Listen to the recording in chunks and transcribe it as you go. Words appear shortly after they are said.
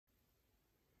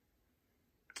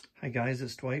Hi guys,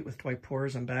 it's Dwight with Dwight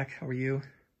Pours. I'm back. How are you?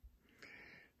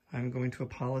 I'm going to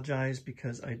apologize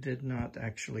because I did not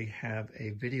actually have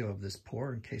a video of this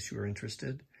pour in case you were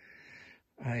interested.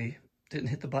 I didn't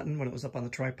hit the button when it was up on the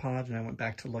tripod and I went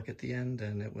back to look at the end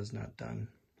and it was not done.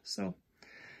 So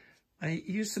I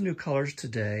used some new colors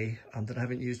today that I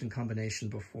haven't used in combination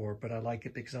before, but I like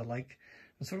it because I'm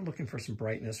sort of looking for some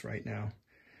brightness right now.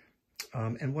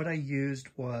 And what I used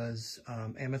was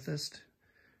amethyst.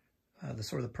 The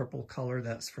sort of the purple color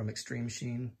that's from Extreme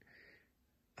Sheen,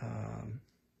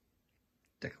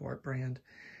 Deco Art brand.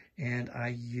 And I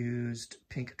used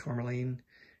pink tourmaline,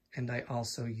 and I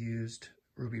also used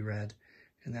ruby red,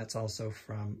 and that's also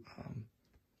from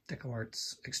Deco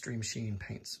Art's Extreme Sheen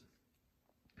paints.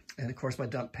 And of course my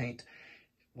dump paint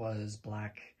was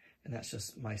black, and that's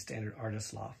just my standard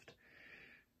artist loft.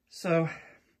 So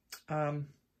I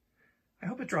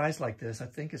hope it dries like this. I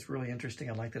think it's really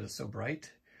interesting. I like that it's so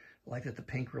bright. I like that the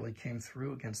pink really came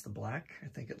through against the black. I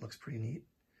think it looks pretty neat.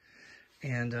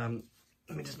 And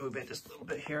let me just move in just a little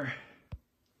bit here.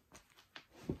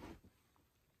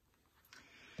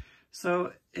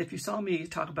 So if you saw me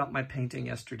talk about my painting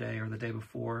yesterday or the day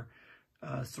before,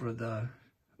 sort of the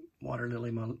Water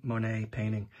Lily Monet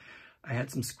painting, I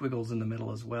had some squiggles in the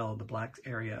middle as well, the black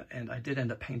area, and I did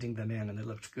end up painting them in and they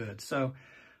looked good. So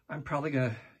I'm probably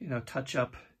gonna, touch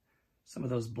up some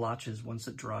of those blotches once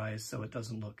it dries so it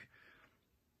doesn't look,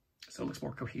 so it looks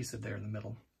more cohesive there in the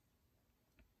middle.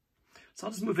 So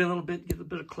I'll just move in a little bit, give a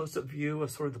bit of close-up view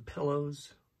of sort of the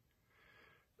pillows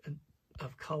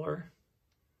of color.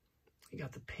 You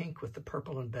got the pink with the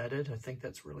purple embedded. I think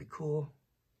that's really cool.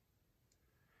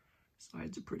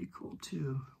 Sides are pretty cool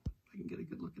too. I can get a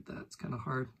good look at that. It's kind of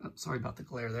hard. Oh, sorry about the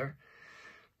glare there.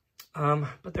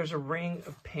 But there's a ring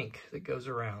of pink that goes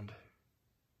around.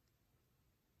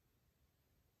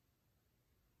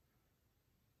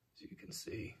 As you can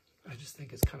see, I just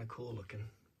think it's kind of cool looking.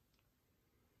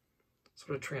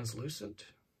 Sort of translucent.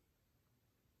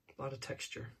 A lot of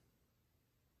texture.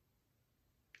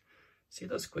 See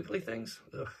those squiggly things?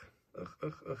 Ugh, ugh,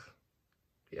 ugh, ugh.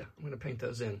 Yeah, I'm going to paint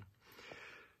those in.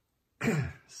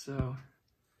 So,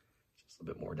 just a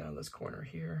little bit more down this corner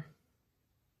here.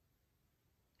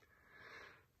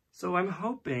 So I'm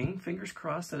hoping, fingers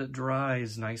crossed, that it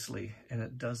dries nicely and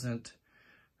it doesn't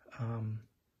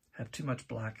have too much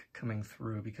black coming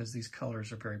through, because these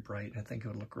colors are very bright. I think it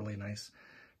would look really nice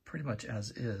pretty much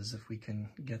as is if we can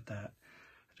get that.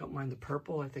 I don't mind the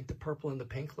purple. I think the purple and the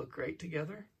pink look great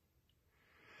together.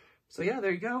 So yeah,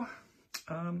 there you go.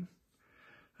 I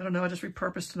don't know, I just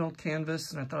repurposed an old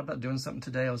canvas and I thought about doing something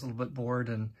today. I was a little bit bored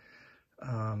and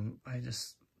I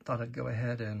just thought I'd go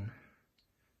ahead and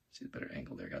see the better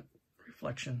angle there, got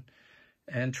reflection,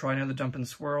 and try another dump and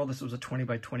swirl. This was a 20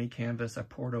 by 20 canvas. I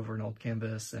poured over an old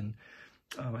canvas, and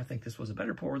I think this was a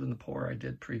better pour than the pour I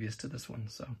did previous to this one.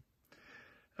 So,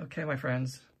 okay, my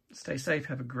friends, stay safe.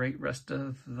 Have a great rest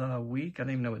of the week. I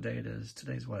don't even know what day it is.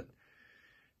 Today's what?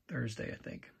 Thursday, I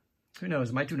think. Who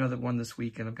knows? I might do another one this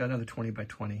week, and I've got another 20 by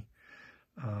 20,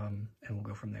 and we'll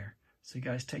go from there. So you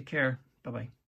guys take care. Bye-bye.